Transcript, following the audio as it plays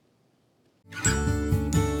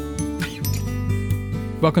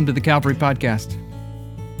Welcome to the Calvary Podcast,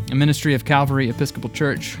 a ministry of Calvary Episcopal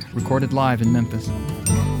Church, recorded live in Memphis.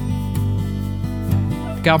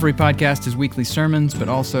 The Calvary Podcast is weekly sermons, but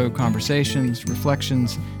also conversations,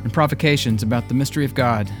 reflections, and provocations about the mystery of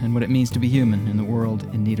God and what it means to be human in the world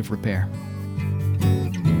in need of repair.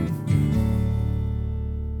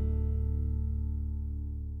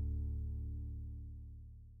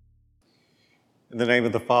 In the name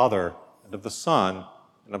of the Father, and of the Son,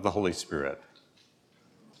 and of the Holy Spirit.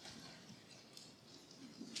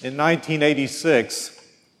 In 1986,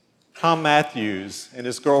 Tom Matthews and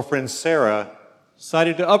his girlfriend Sarah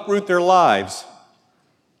decided to uproot their lives.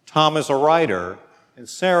 Tom is a writer, and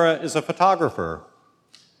Sarah is a photographer.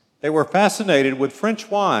 They were fascinated with French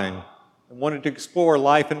wine and wanted to explore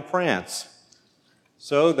life in France.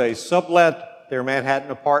 So they sublet their Manhattan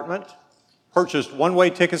apartment, purchased one-way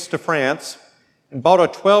tickets to France, and bought a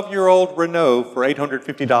 12-year-old Renault for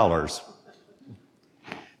 $850.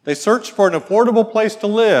 They searched for an affordable place to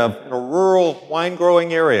live in a rural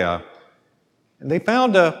wine-growing area, and they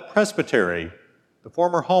found a presbytery, the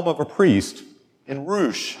former home of a priest, in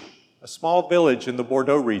Rouche, a small village in the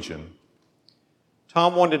Bordeaux region.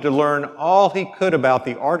 Tom wanted to learn all he could about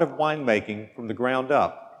the art of winemaking from the ground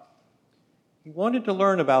up. He wanted to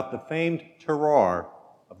learn about the famed terroir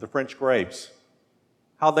of the French grapes,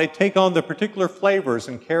 how they take on the particular flavors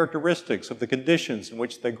and characteristics of the conditions in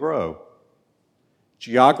which they grow.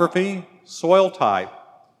 Geography, soil type,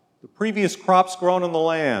 the previous crops grown on the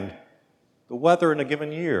land, the weather in a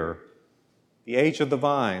given year, the age of the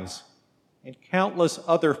vines, and countless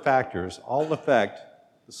other factors all affect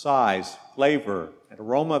the size, flavor, and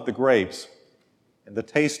aroma of the grapes and the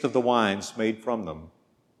taste of the wines made from them.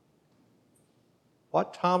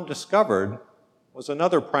 What Tom discovered was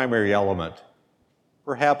another primary element,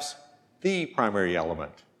 perhaps the primary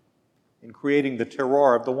element, in creating the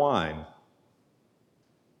terroir of the wine.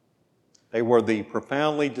 They were the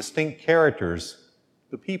profoundly distinct characters,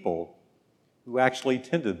 the people who actually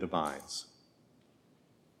tended the vines.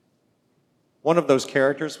 One of those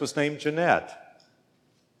characters was named Jeanette.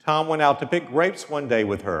 Tom went out to pick grapes one day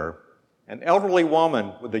with her, an elderly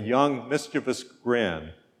woman with a young, mischievous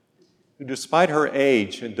grin, who, despite her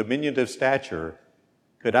age and diminutive stature,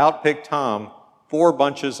 could outpick Tom 4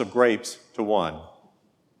 bunches of grapes to 1.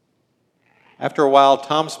 After a while,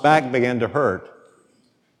 Tom's back began to hurt.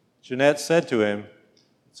 Jeanette said to him,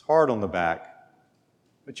 "It's hard on the back,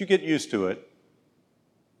 but you get used to it."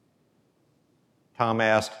 Tom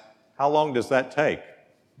asked, "How long does that take?"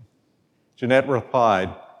 Jeanette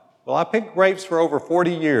replied, "Well, I picked grapes for over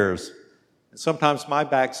 40 years, and sometimes my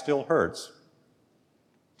back still hurts."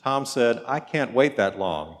 Tom said, "I can't wait that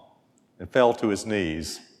long," and fell to his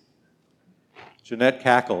knees. Jeanette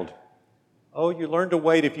cackled, "Oh, you learn to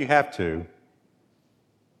wait if you have to."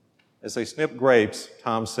 As they snipped grapes,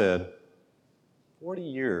 Tom said, 40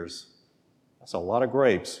 years, that's a lot of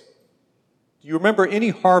grapes. Do you remember any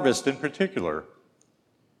harvest in particular?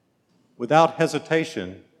 Without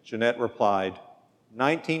hesitation, Jeanette replied,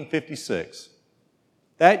 1956.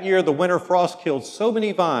 That year, the winter frost killed so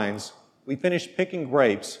many vines, we finished picking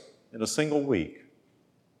grapes in a single week.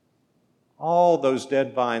 All those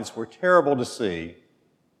dead vines were terrible to see.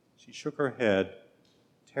 She shook her head.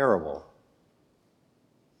 Terrible.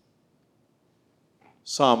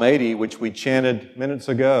 Psalm 80, which we chanted minutes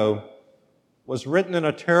ago, was written in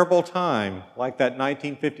a terrible time, like that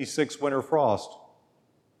 1956 winter frost.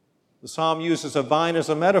 The psalm uses a vine as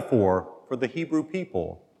a metaphor for the Hebrew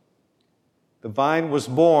people. The vine was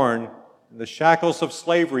born in the shackles of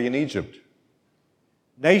slavery in Egypt.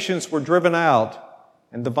 Nations were driven out,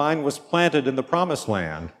 and the vine was planted in the Promised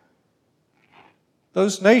Land.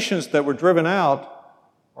 Those nations that were driven out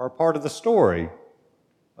are a part of the story,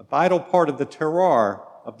 a vital part of the terroir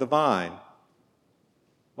of the vine.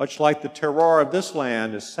 Much like the terroir of this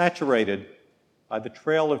land is saturated by the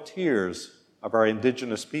trail of tears of our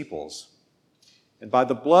indigenous peoples and by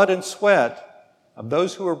the blood and sweat of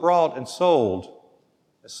those who were brought and sold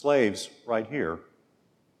as slaves right here.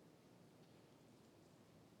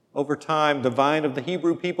 Over time, the vine of the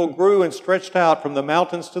Hebrew people grew and stretched out from the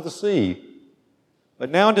mountains to the sea, but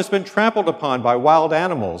now it has been trampled upon by wild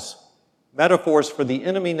animals, metaphors for the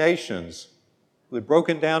enemy nations who had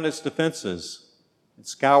broken down its defenses and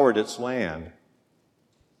scoured its land.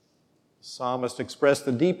 The psalmist expressed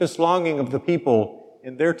the deepest longing of the people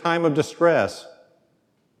in their time of distress,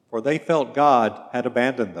 for they felt God had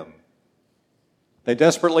abandoned them. They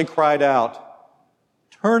desperately cried out,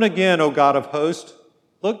 "Turn again, O God of hosts,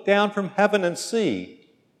 look down from heaven and see.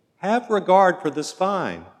 Have regard for this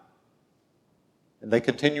vine." And they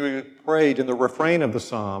continually prayed in the refrain of the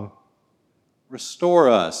psalm, "Restore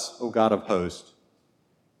us, O God of hosts.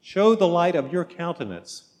 Show the light of your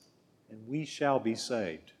countenance, and we shall be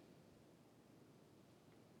saved.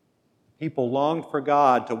 People longed for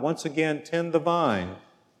God to once again tend the vine.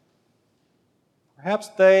 Perhaps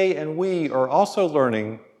they and we are also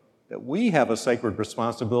learning that we have a sacred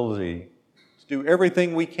responsibility to do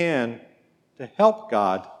everything we can to help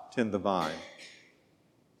God tend the vine.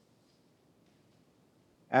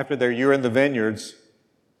 After their year in the vineyards,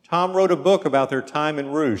 Tom wrote a book about their time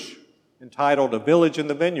in Rouge entitled A Village in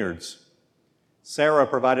the Vineyards. Sarah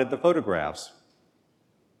provided the photographs.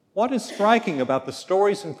 What is striking about the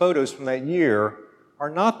stories and photos from that year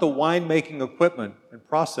are not the winemaking equipment and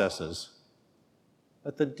processes,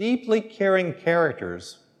 but the deeply caring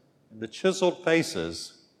characters and the chiseled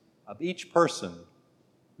faces of each person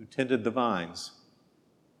who tended the vines.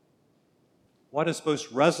 What is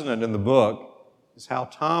most resonant in the book is how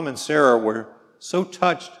Tom and Sarah were so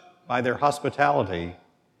touched by their hospitality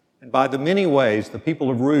and by the many ways the people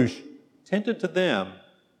of Rouge tended to them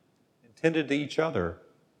and tended to each other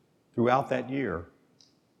throughout that year.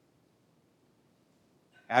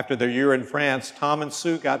 After their year in France, Tom and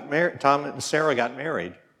Sarah got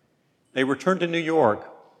married. They returned to New York,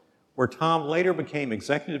 where Tom later became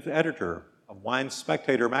executive editor of Wine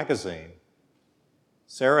Spectator magazine.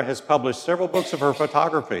 Sarah has published several books of her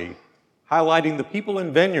photography, highlighting the people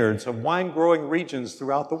and vineyards of wine-growing regions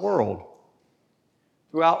throughout the world.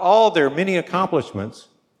 Throughout all their many accomplishments,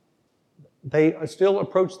 they still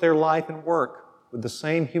approach their life and work with the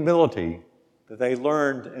same humility that they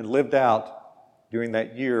learned and lived out during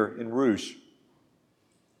that year in Rouge.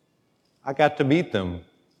 I got to meet them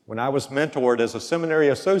when I was mentored as a seminary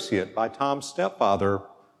associate by Tom's stepfather,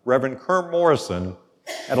 Reverend Kerm Morrison,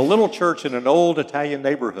 at a little church in an old Italian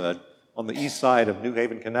neighborhood on the east side of New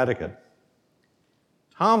Haven, Connecticut.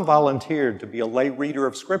 Tom volunteered to be a lay reader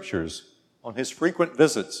of scriptures on his frequent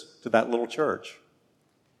visits to that little church.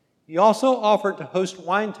 He also offered to host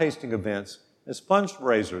wine tasting events as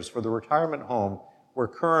fundraisers for the retirement home where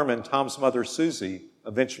Kerm and Tom's mother, Susie,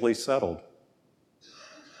 eventually settled.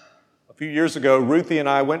 A few years ago, Ruthie and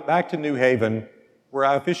I went back to New Haven, where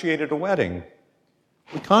I officiated a wedding.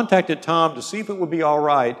 We contacted Tom to see if it would be all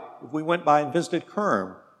right if we went by and visited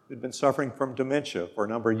Kerm, who had been suffering from dementia for a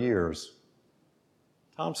number of years.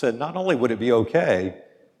 Tom said not only would it be okay,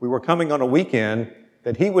 we were coming on a weekend,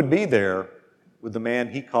 that he would be there with the man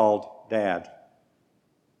he called Dad.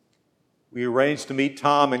 We arranged to meet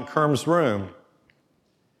Tom in Kerm's room.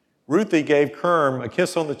 Ruthie gave Kerm a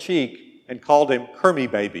kiss on the cheek and called him Kermy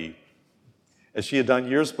Baby, as she had done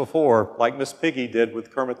years before, like Miss Piggy did with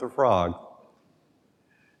Kermit the Frog.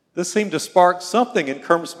 This seemed to spark something in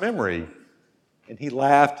Kerm's memory, and he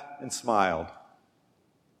laughed and smiled.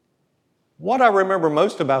 What I remember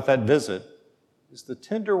most about that visit is the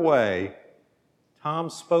tender way Tom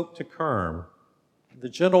spoke to Kerm, and the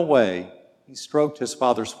gentle way he stroked his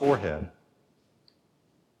father's forehead.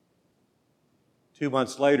 2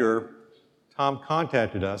 months later, Tom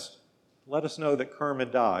contacted us to let us know that Kerm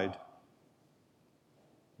had died.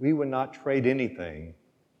 We would not trade anything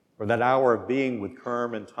for that hour of being with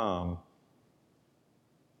Kerm and Tom.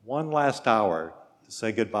 One last hour to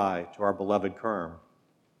say goodbye to our beloved Kerm.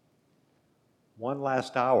 One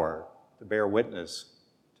last hour to bear witness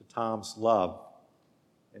to Tom's love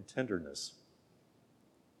and tenderness.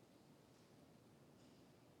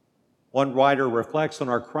 One writer reflects on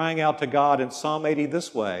our crying out to God in Psalm 80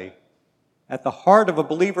 this way: at the heart of a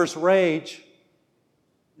believer's rage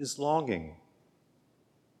is longing.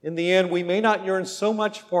 In the end, we may not yearn so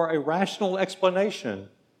much for a rational explanation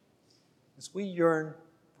as we yearn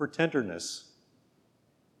for tenderness,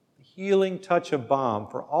 the healing touch of balm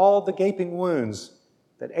for all the gaping wounds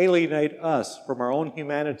that alienate us from our own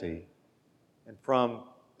humanity and from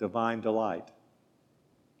divine delight.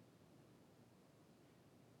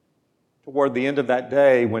 Toward the end of that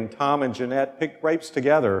day, when Tom and Jeanette picked grapes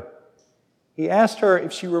together, he asked her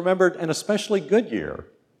if she remembered an especially good year.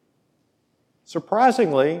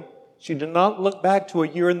 Surprisingly, she did not look back to a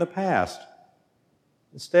year in the past.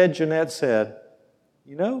 Instead, Jeanette said,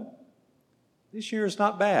 "You know, this year is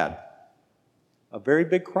not bad. A very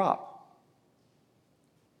big crop."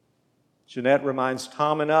 Jeanette reminds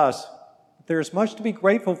Tom and us that there is much to be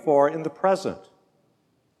grateful for in the present.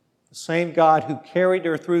 The same God who carried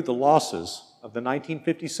her through the losses of the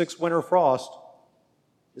 1956 winter frost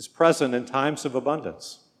is present in times of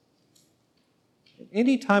abundance. And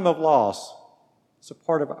any time of loss is a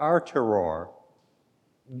part of our terroir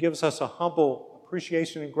and gives us a humble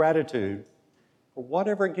appreciation and gratitude for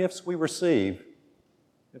whatever gifts we receive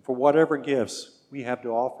and for whatever gifts we have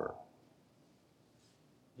to offer.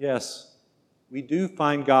 Yes, we do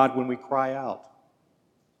find God when we cry out.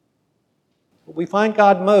 But we find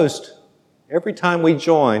God most every time we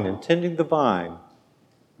join in tending the vine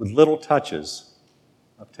with little touches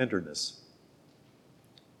of tenderness.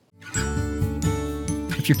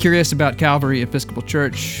 If you're curious about Calvary Episcopal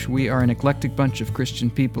Church, we are an eclectic bunch of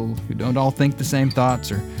Christian people who don't all think the same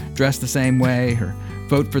thoughts or dress the same way or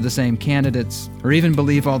vote for the same candidates or even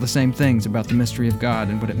believe all the same things about the mystery of God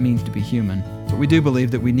and what it means to be human. But we do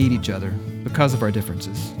believe that we need each other because of our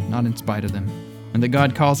differences, not in spite of them, and that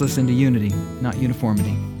God calls us into unity, not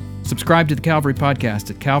uniformity. Subscribe to the Calvary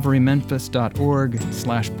Podcast at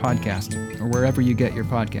calvarymemphis.org/podcast or wherever you get your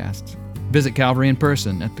podcasts. Visit Calvary in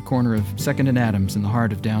person at the corner of 2nd and Adams in the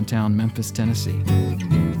heart of downtown Memphis, Tennessee.